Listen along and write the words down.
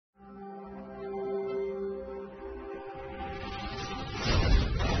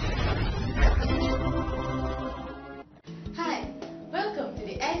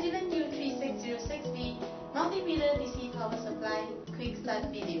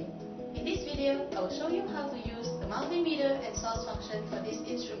video. In this video, I will show you how to use the multimeter and source function for this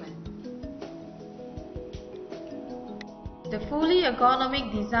instrument. The fully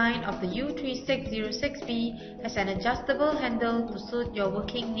ergonomic design of the U3606B has an adjustable handle to suit your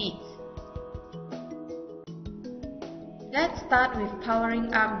working needs. Let's start with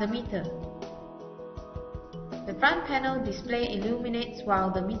powering up the meter. The front panel display illuminates while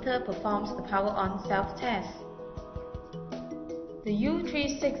the meter performs the power on self-test. The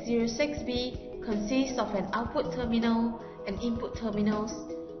U3606B consists of an output terminal and input terminals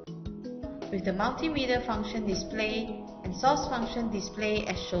with the multimeter function display and source function display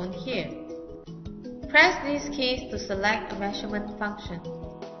as shown here. Press these keys to select a measurement function.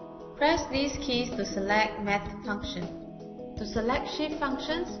 Press these keys to select math function. To select shift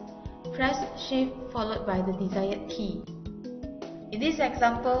functions, press shift followed by the desired key. In this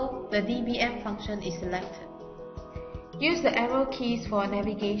example, the dBm function is selected. Use the arrow keys for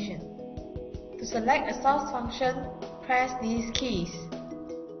navigation. To select a source function, press these keys.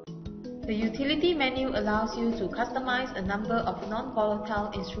 The utility menu allows you to customize a number of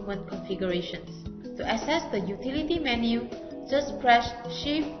non-volatile instrument configurations. To access the utility menu, just press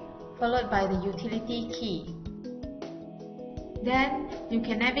shift followed by the utility key. Then, you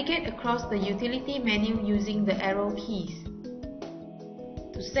can navigate across the utility menu using the arrow keys.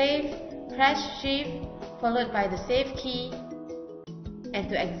 To save, press shift followed by the save key, and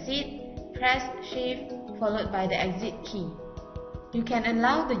to exit, press shift followed by the exit key. You can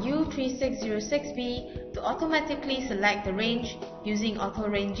allow the U3606B to automatically select the range using auto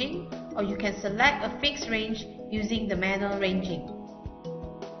ranging, or you can select a fixed range using the manual ranging.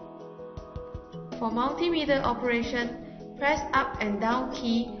 For multimeter operation, press up and down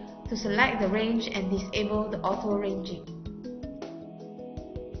key to select the range and disable the auto ranging.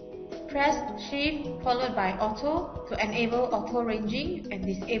 Press shift followed by auto to enable auto ranging and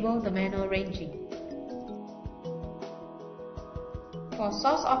disable the manual ranging. For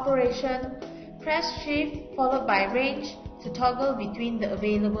source operation, press shift followed by range to toggle between the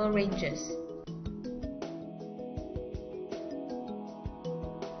available ranges.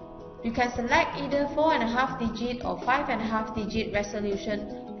 You can select either 4.5 digit or 5.5 digit resolution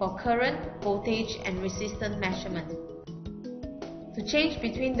for current, voltage and resistance measurement. To change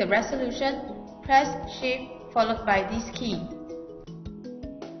between the resolution, press shift followed by this key.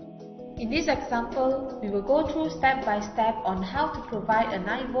 In this example, we will go through step by step on how to provide a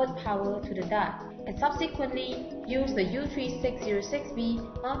 9V power to the dart and subsequently use the U3606B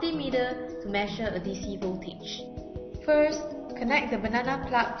multimeter to measure a DC voltage. First, connect the banana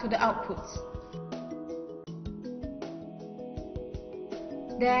plug to the outputs.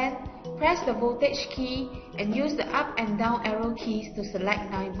 Then, press the voltage key and use the up and down arrow keys to select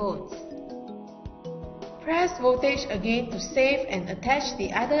 9V. Press voltage again to save and attach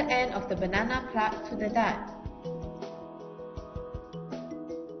the other end of the banana plug to the dart.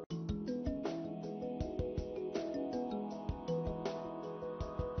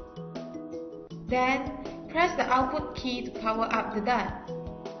 Then, press the output key to power up the dart.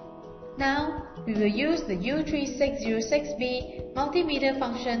 Now, we will use the U3606B multimeter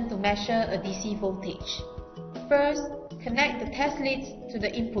function to measure a DC voltage. First, connect the test leads to the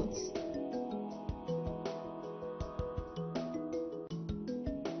inputs.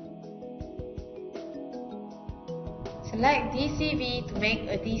 Select DCV to make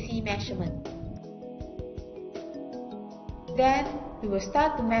a DC measurement. Then, we will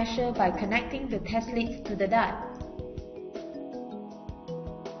start to measure by connecting the test leads to the dart.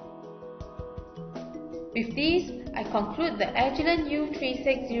 With this, I conclude the Agilent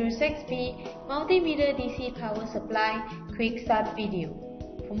U3606B multimeter DC power supply quick start video.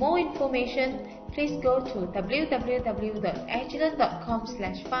 For more information, please go to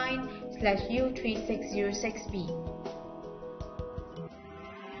www.agilent.com/find/U3606B.